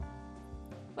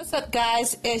What's up,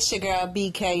 guys? It's your girl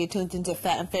BK. You're tuned into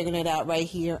Fat and Figuring It Out right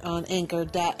here on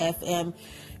Anchor.fm.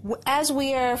 As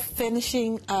we are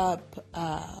finishing up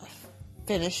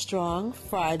Finish Strong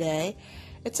Friday,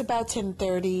 it's about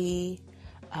 10:30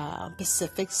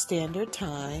 Pacific Standard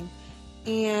Time.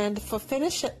 And for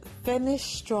Finish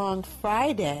Strong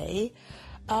Friday,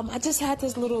 I just had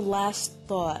this little last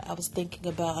thought I was thinking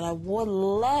about, and I would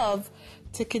love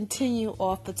to continue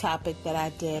off the topic that I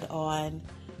did on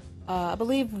I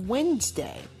believe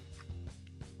Wednesday,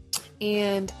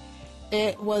 and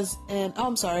it was it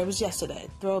was yesterday,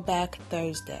 Throwback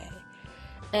Thursday,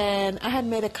 and I had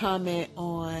made a comment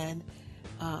on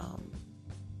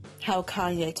how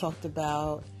Kanye talked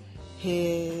about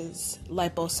his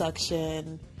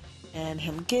liposuction and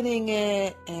him getting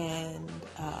it, and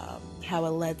how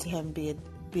it led to him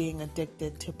being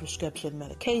addicted to prescription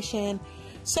medication,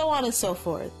 so on and so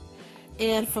forth.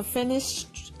 And for Finish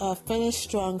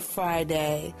Strong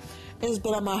Friday, it has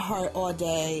been on my heart all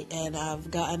day, and I've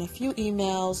gotten a few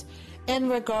emails in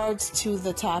regards to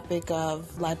the topic of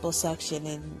liposuction,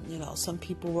 and some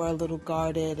people were a little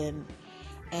guarded,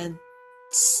 and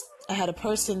I had a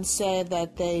person say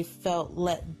that they felt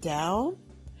let down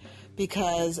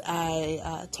because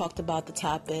I talked about the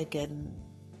topic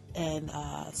and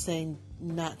saying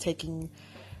not taking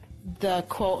the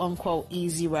quote-unquote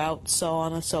easy route, so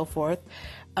on and so forth.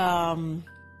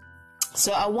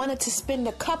 So I wanted to spend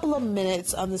a couple of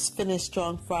minutes on this Finish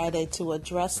Strong Friday to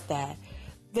address that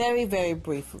very, very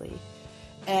briefly.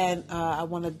 And I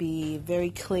want to be very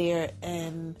clear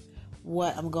in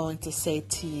what I'm going to say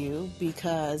to you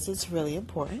because it's really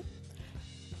important.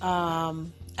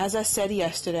 As I said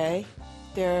yesterday,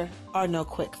 there are no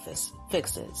quick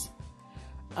fixes.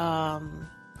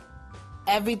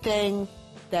 Everything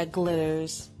that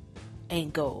glitters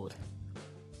ain't gold.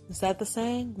 Is that the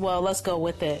saying? Well, let's go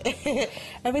with it.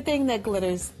 Everything that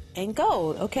glitters ain't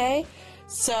gold, okay?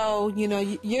 So,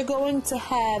 you're going to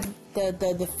have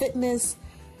the fitness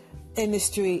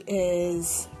industry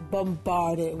is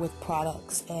bombarded with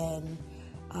products, and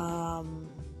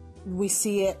we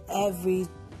see it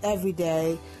every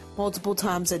day, multiple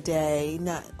times a day,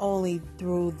 not only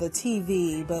through the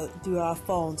TV, but through our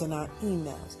phones and our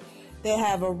emails. They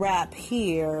have a wrap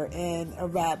here and a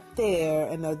wrap there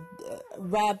and a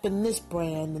wrap in this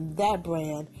brand and that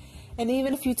brand. And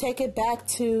even if you take it back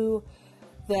to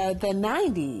the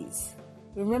 90s,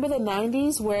 remember the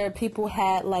 90s where people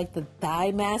had like the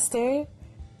Thigh Master?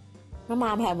 My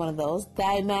mom had one of those.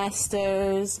 Thigh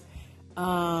Masters.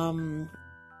 I'm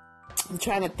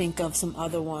trying to think of some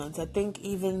other ones. I think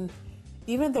even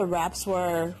the wraps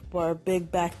were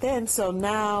big back then. So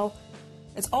now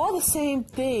it's all the same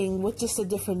thing with just a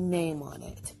different name on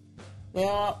it. They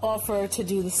all offer to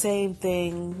do the same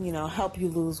thing, help you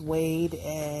lose weight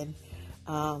and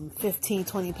 15,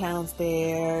 20 pounds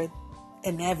there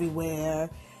and everywhere.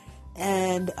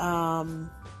 And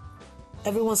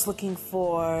everyone's looking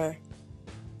for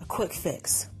a quick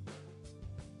fix.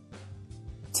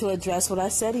 To address what I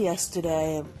said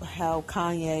yesterday, how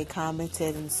Kanye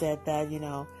commented and said that,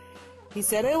 he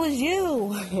said it was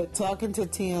you talking to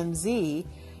TMZ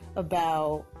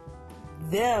about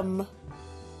them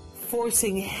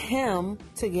forcing him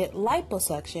to get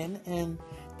liposuction, and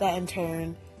that in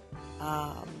turn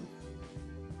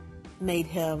made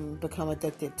him become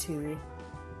addicted to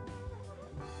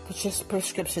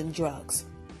prescription drugs.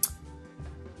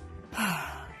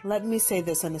 Let me say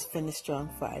this on this Finish Strong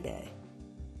Friday.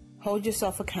 Hold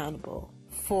yourself accountable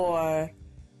for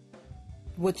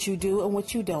what you do and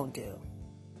what you don't do.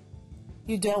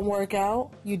 You don't work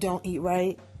out, you don't eat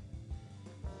right,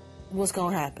 what's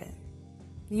going to happen?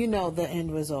 You know the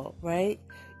end result, right?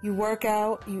 You work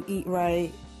out, you eat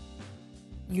right,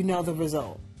 you know the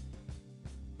result.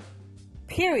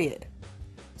 Period.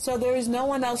 So there is no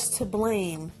one else to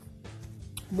blame.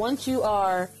 Once you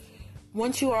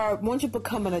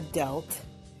become an adult,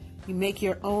 you make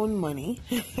your own money.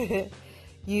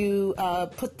 You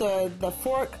put the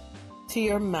fork to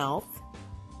your mouth.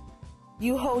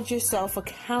 You hold yourself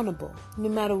accountable, no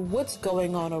matter what's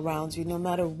going on around you, no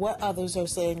matter what others are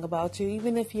saying about you,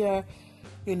 even if you're,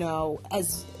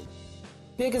 as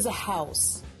big as a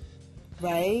house,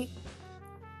 right?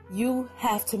 You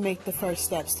have to make the first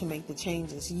steps to make the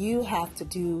changes. You have to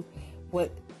do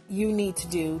what you need to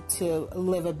do to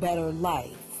live a better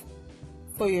life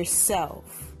for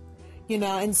yourself.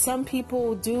 And some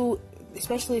people do,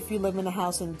 especially if you live in a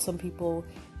house, and some people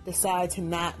decide to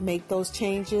not make those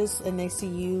changes, and they see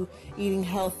you eating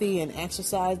healthy and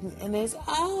exercising, and they say,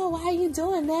 oh, why are you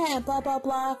doing that, and blah, blah,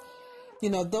 blah.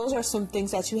 Those are some things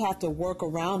that you have to work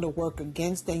around or work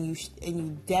against, and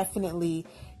you definitely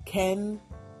can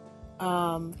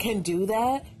can do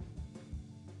that,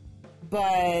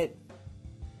 but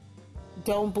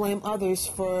don't blame others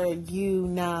for you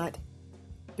not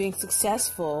being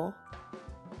successful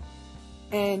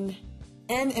and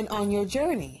on your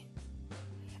journey.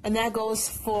 And that goes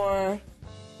for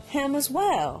him as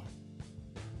well.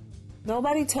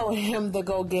 Nobody told him to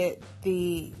go get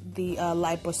the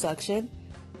liposuction.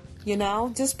 You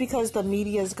know, just because the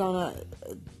media is gonna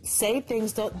say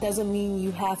things doesn't mean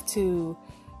you have to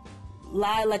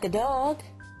lie like a dog,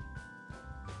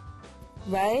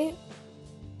 right?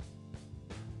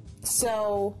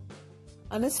 So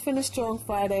on this Finish Strong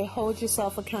Friday, hold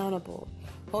yourself accountable.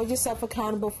 Hold yourself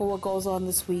accountable for what goes on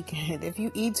this weekend. If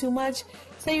you eat too much,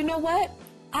 say, you know what?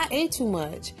 I ate too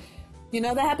much. You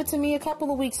know, that happened to me a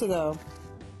couple of weeks ago.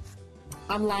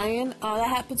 I'm lying. That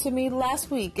happened to me last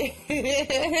week.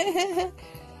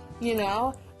 You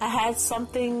know, I had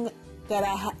something that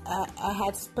I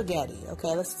had spaghetti.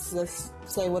 Okay, let's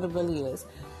say what it really is.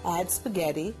 I had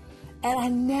spaghetti, and I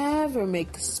never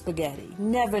make spaghetti.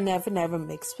 Never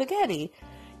make spaghetti.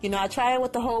 You know, I try it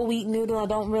with the whole wheat noodle. I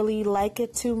don't really like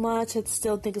it too much. I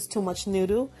still think it's too much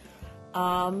noodle.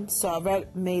 So I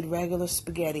made regular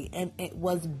spaghetti, and it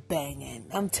was banging.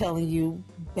 I'm telling you,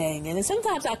 banging. And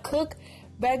sometimes I cook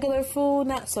regular food,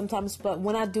 not sometimes, but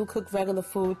when I do cook regular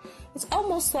food, it's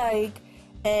almost like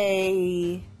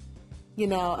a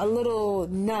little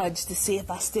nudge to see if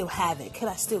I still have it. Can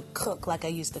I still cook like I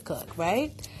used to cook,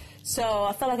 right? So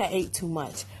I felt like I ate too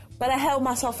much, but I held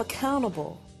myself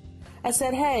accountable. I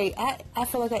said, hey, I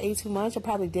feel like I ate too much. I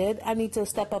probably did. I need to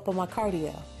step up on my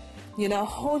cardio. You know,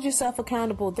 hold yourself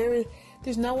accountable.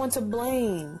 There's no one to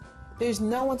blame. There's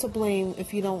no one to blame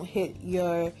if you don't hit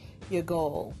your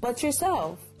goal, but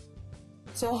yourself.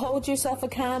 So hold yourself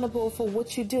accountable for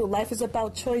what you do. Life is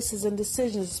about choices and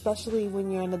decisions, especially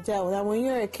when you're an adult. Now, when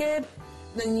you're a kid,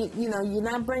 then you know you're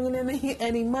not bringing in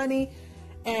any money,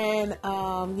 and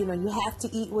you have to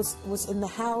eat what's in the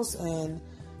house, and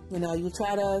you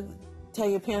try to tell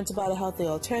your parents about a healthy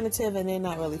alternative, and they're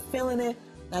not really feeling it.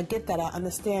 I get that. I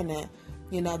understand that.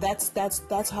 You know, that's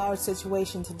a hard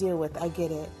situation to deal with. I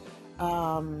get it.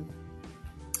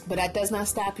 But that does not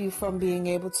stop you from being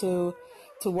able to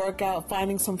work out,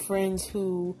 finding some friends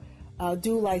who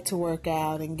do like to work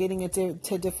out, and getting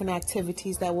into different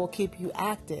activities that will keep you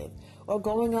active, or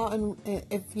going out and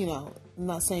if I'm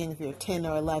not saying if you're 10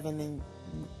 or 11 and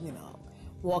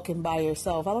walking by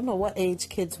yourself. I don't know what age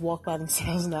kids walk by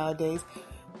themselves nowadays,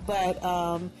 but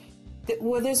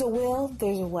where there's a will,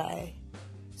 there's a way.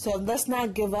 So let's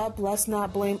not give up. Let's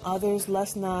not blame others.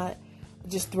 Let's not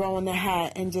just throw in the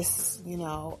hat and just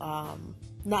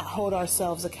not hold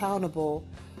ourselves accountable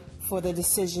for the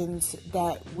decisions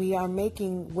that we are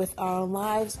making with our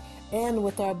lives and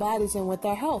with our bodies and with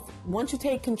our health. Once you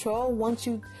take control, once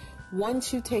you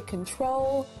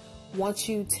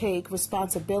take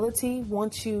responsibility,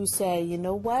 once you say, you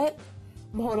know what,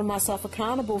 I'm holding myself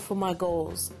accountable for my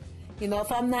goals. You know,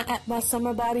 if I'm not at my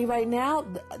summer body right now,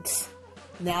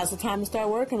 now's the time to start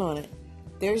working on it.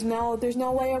 There's no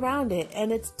way around it,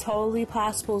 and it's totally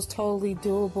possible. It's totally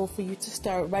doable for you to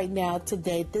start right now,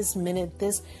 today, this minute,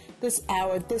 this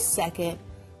hour, this second.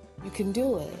 You can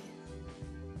do it.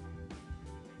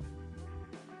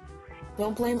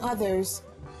 Don't blame others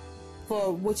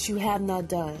for what you have not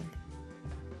done,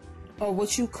 or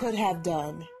what you could have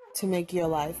done to make your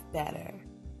life better,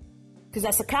 because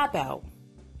that's a cop-out.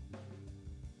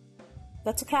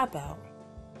 That's a cop-out.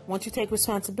 Once you take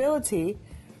responsibility,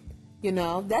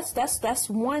 that's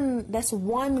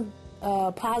one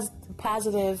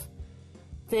positive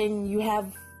thing you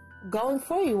have going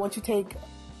for you. Once you take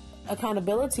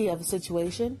accountability of a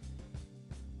situation,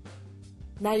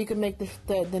 now you can make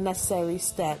the necessary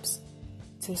steps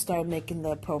to start making the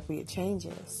appropriate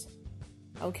changes.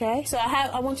 Okay, so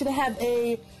I want you to have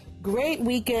a great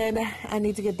weekend. I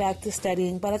need to get back to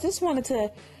studying, but I just wanted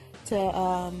to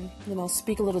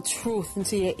speak a little truth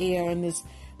into your ear in this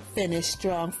Finish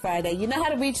Strong Friday. You know how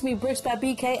to reach me,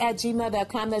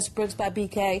 bricksbybk@gmail.com. That's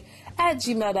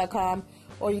bricksbybk@gmail.com.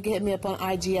 Or you can hit me up on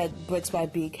IG at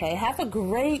bricksbybk. Have a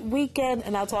great weekend,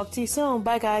 and I'll talk to you soon.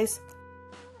 Bye, guys.